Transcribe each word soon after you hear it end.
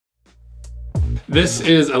This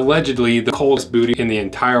is allegedly the coldest bootie in the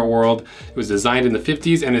entire world. It was designed in the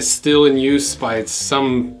 50s and is still in use by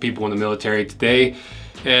some people in the military today.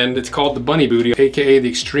 And it's called the bunny bootie, aka the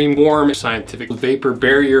extreme warm scientific vapor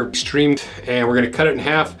barrier extreme. And we're gonna cut it in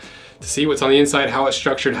half to see what's on the inside, how it's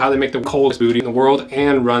structured, how they make the coldest bootie in the world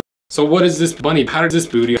and run. So what is this bunny? How did this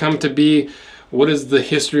bootie come to be? What is the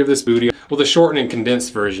history of this bootie? Well, the shortened and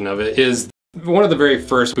condensed version of it is one of the very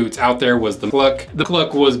first boots out there was the cluck. The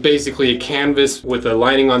cluck was basically a canvas with a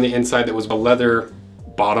lining on the inside that was a leather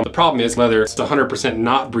bottom. The problem is leather is 100%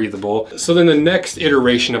 not breathable. So then the next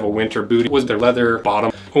iteration of a winter boot was their leather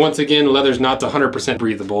bottom. Once again, leather's not 100%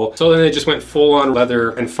 breathable. So then they just went full on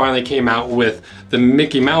leather and finally came out with the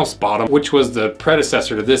Mickey Mouse bottom, which was the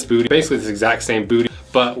predecessor to this bootie. Basically this exact same bootie,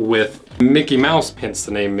 but with Mickey Mouse, hence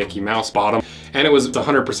the name Mickey Mouse bottom. And it was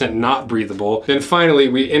 100% not breathable. Then finally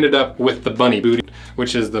we ended up with the bunny bootie,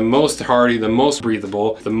 which is the most hardy, the most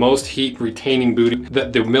breathable, the most heat retaining bootie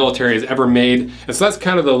that the military has ever made. And so that's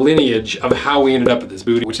kind of the lineage of how we ended up with this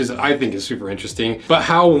bootie, which is, I think, is super interesting. But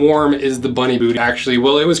how warm is the bunny bootie actually?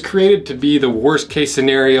 Well, it was created to be the worst case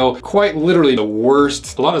scenario, quite literally the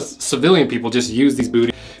worst. A lot of civilian people just use these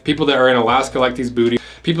booties. People that are in Alaska like these booties.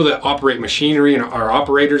 People that operate machinery and are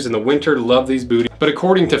operators in the winter love these booties. But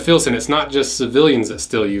according to Filson, it's not just civilians that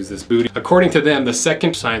still use this bootie. According to them, the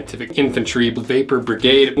 2nd Scientific Infantry Vapor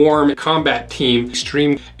Brigade Warm Combat Team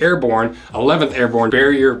Extreme Airborne 11th Airborne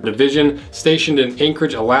Barrier Division stationed in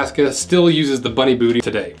Anchorage, Alaska still uses the bunny bootie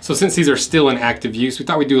today. So since these are still in active use, we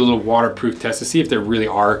thought we'd do a little waterproof test to see if they really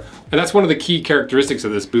are. And that's one of the key characteristics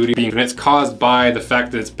of this bootie, and it's caused by the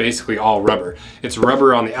fact that it's basically all rubber. It's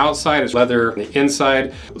rubber on the outside, it's leather on the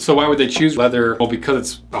inside. So why would they choose leather? Well, because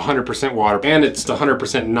it's 100% water, and it's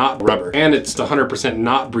 100% not rubber, and it's 100%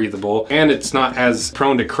 not breathable, and it's not as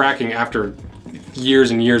prone to cracking after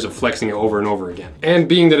years and years of flexing it over and over again. And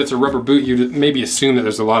being that it's a rubber boot, you'd maybe assume that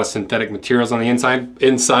there's a lot of synthetic materials on the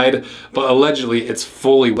inside, but allegedly it's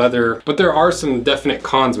fully leather. But there are some definite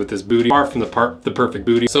cons with this bootie, far from the perfect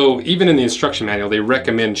bootie. So even in the instruction manual, they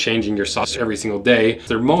recommend changing your socks every single day.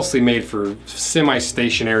 They're mostly made for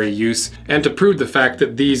semi-stationary use. And to prove the fact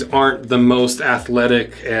that these aren't the most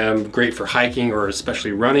athletic and great for hiking or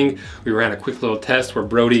especially running, we ran a quick little test where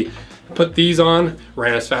Brody put these on,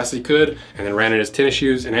 ran as fast as he could, and then ran in his tennis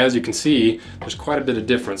shoes. And as you can see, there's quite a bit of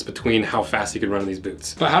difference between how fast he could run in these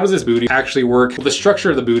boots. But how does this bootie actually work? Well, the structure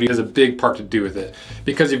of the bootie has a big part to do with it,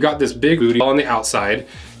 because you've got this big bootie on the outside,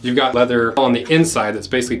 you've got leather on the inside that's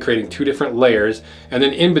basically creating 2 different layers, and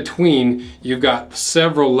then in between you've got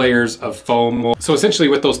several layers of foam. So essentially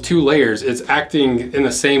with those 2 layers, it's acting in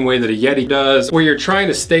the same way that a Yeti does, where you're trying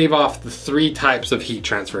to stave off the 3 types of heat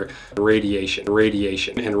transfer: radiation,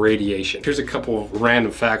 radiation, and radiation. Here's a couple of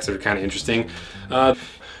random facts that are kind of interesting. Let's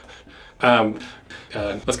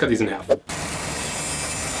cut these in half.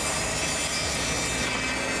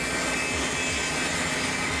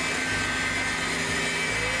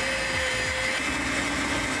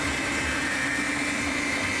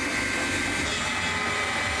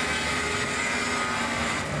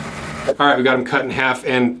 All right, we got them cut in half,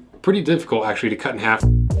 and pretty difficult actually to cut in half.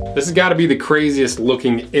 This has got to be the craziest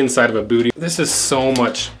looking inside of a bootie. This is so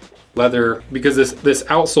much leather because this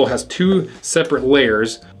outsole has 2 separate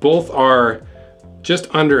layers. Both are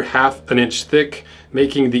just under ½ an inch thick,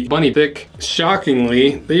 making the bunny thick.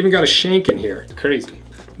 Shockingly, they even got a shank in here. It's crazy.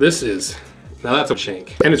 Now that's a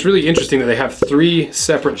shank. And it's really interesting that they have 3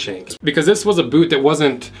 separate shanks, because this was a boot that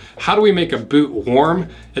wasn't, how do we make a boot warm?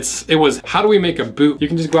 It was, how do we make a boot? You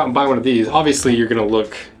can just go out and buy one of these. Obviously you're gonna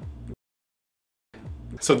look.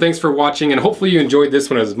 So thanks for watching, and hopefully you enjoyed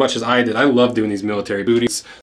this one as much as I did. I love doing these military booties.